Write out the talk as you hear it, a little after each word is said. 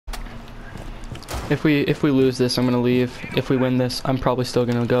If we lose this, I'm gonna leave. If we win this, I'm probably still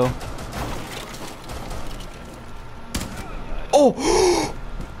gonna go. Oh!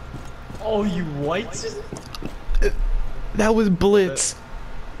 Oh, you white? That was Blitz.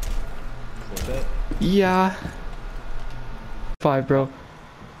 Yeah. 5, bro.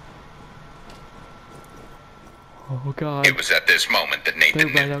 Oh god. It was at this moment that They're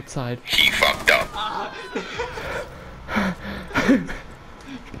Nathan right knew outside. he fucked up.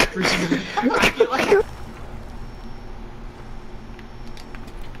 He's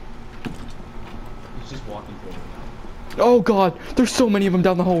just walking through it now. Oh god, there's so many of them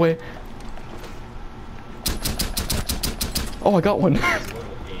down the hallway. Oh, I got one.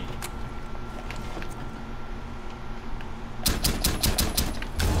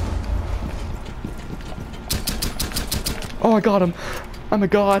 Oh, I got him. I'm a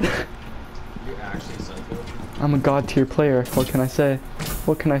god. You're actually psycho. I'm a god tier player. What can I say?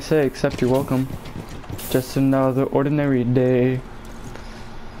 What can I say except you're welcome? Just another ordinary day.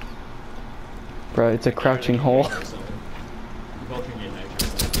 Bro, it's a crouching hole.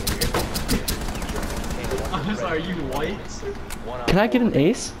 I'm sorry, are you white? Can I get an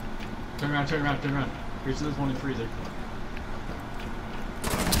ace? Turn around, turn around, turn around. Here's this one in freezer.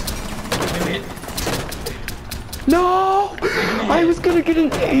 No! I was gonna get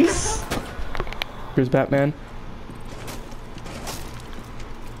an ace! Here's Batman.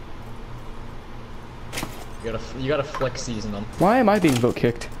 You gotta flex season them. Why am I being vote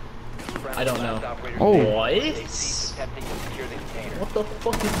kicked? I don't know. Oh. What? What the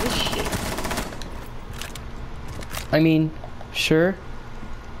fuck is this shit? I mean, sure.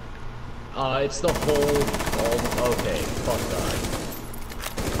 It's the whole. Oh, okay, fuck that.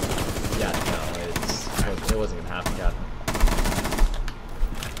 Yeah, no, it wasn't gonna happen, Captain.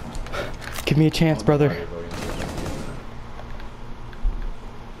 Give me a chance, brother.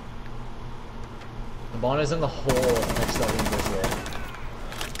 The bomb is in the hole next to the windows there.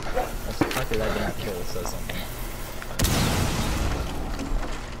 Also, the fact that that didn't kill says something.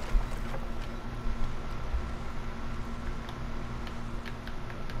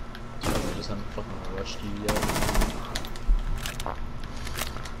 I just haven't fucking rushed you yet.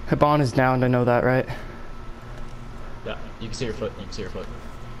 Haban is downed, I know that, right? Yeah, you can see your foot. You can see your foot.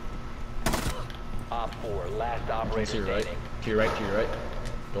 Op 4, last You can operator see your right. standing. To your right. To your right.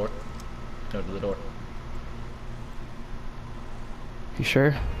 Door. No, to the door. You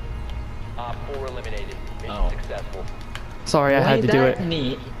sure? Op 4 eliminated. Mission Oh. successful. Sorry, I had to do it.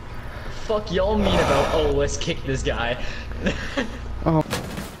 Neat. Fuck y'all mean about, oh, let's kick this guy. Oh.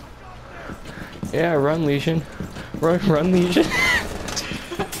 Yeah, run, Legion. Run, Legion.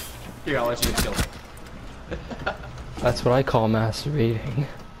 Here, I'll let you get killed. That's what I call masturbating.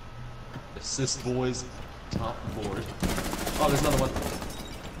 Assist boys. Top board. Oh, there's another one.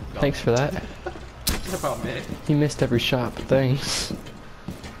 Thanks for that. No problem, man. He missed every shot, but thanks.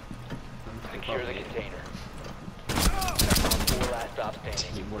 Secure the container. Op 4 last stop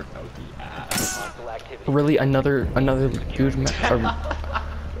standing. Teamwork out the ass. Hostile activity. Really, another good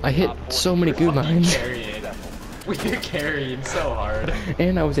I hit so many good mines. We're carrying so hard.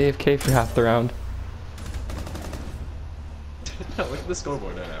 And I was AFK for half the round. Look at the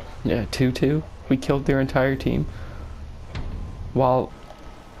scoreboard right now. Yeah, 2-2. We killed their entire team. While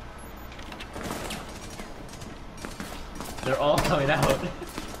They're all coming out.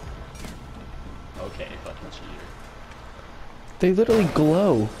 Okay, fucking cheater. they literally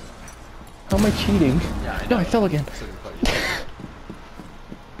glow. How am I cheating? Yeah, I know. No, I fell again. So fucking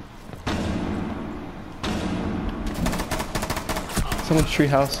Someone's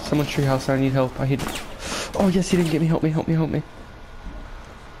treehouse, I need help. Oh yes, he didn't get me, help me. Help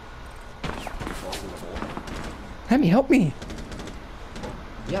me!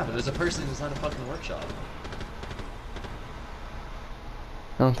 Yeah, but there's a person inside a fucking workshop.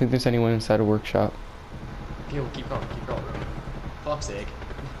 I don't think there's anyone inside a workshop. Okay, we'll keep going. Fuck's sake.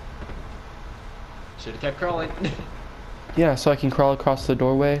 Should've kept crawling. Yeah, so I can crawl across the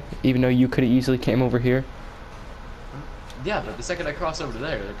doorway, even though you could have easily came over here. Yeah, but the second I cross over to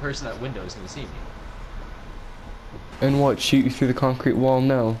there, the person at window is gonna see me. And what, shoot you through the concrete wall?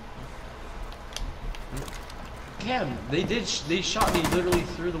 No. Cam, they shot me literally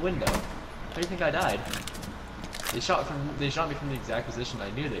through the window. How do you think I died? They shot me from the exact position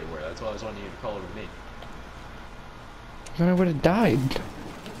I knew they were. That's why I was wanting you to crawl over to me. Then I would have died.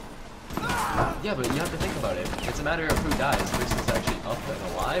 Yeah, but you have to think about it. It's a matter of who dies. The person who's actually up and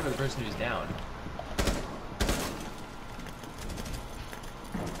alive, or the person who's down.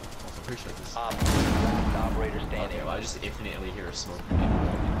 I'm pretty sure this. Op 4 last operator standing. Okay, well, I just infinitely hear a smoke.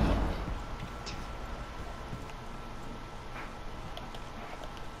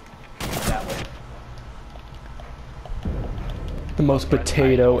 That way. The most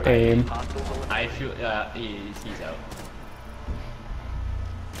potato aim. Hostiles eliminated. I feel he's out.